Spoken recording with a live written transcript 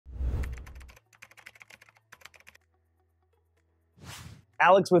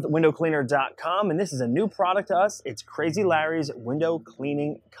Alex with windowcleaner.com, and this is a new product to us. It's Crazy Larry's Window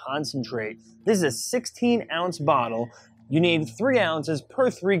Cleaning Concentrate. This is a 16-ounce bottle. You need 3 ounces per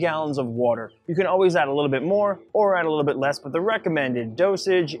 3 gallons of water. You can always add a little bit more or add a little bit less, but the recommended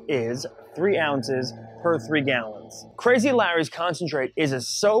dosage is 3 ounces per 3 gallons. Crazy Larry's Concentrate is a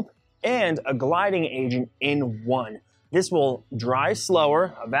soap and a gliding agent in one. This will dry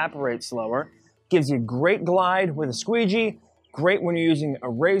slower, evaporate slower, gives you great glide with a squeegee, great when you're using a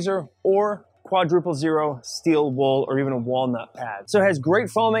razor or quadruple zero steel wool or even a walnut pad. So it has great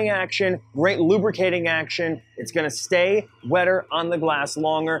foaming action, great lubricating action. It's gonna stay wetter on the glass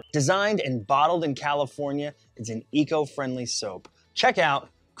longer. Designed and bottled in California, it's an eco-friendly soap. Check out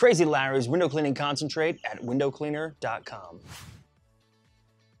Crazy Larry's Window Cleaning Concentrate at windowcleaner.com.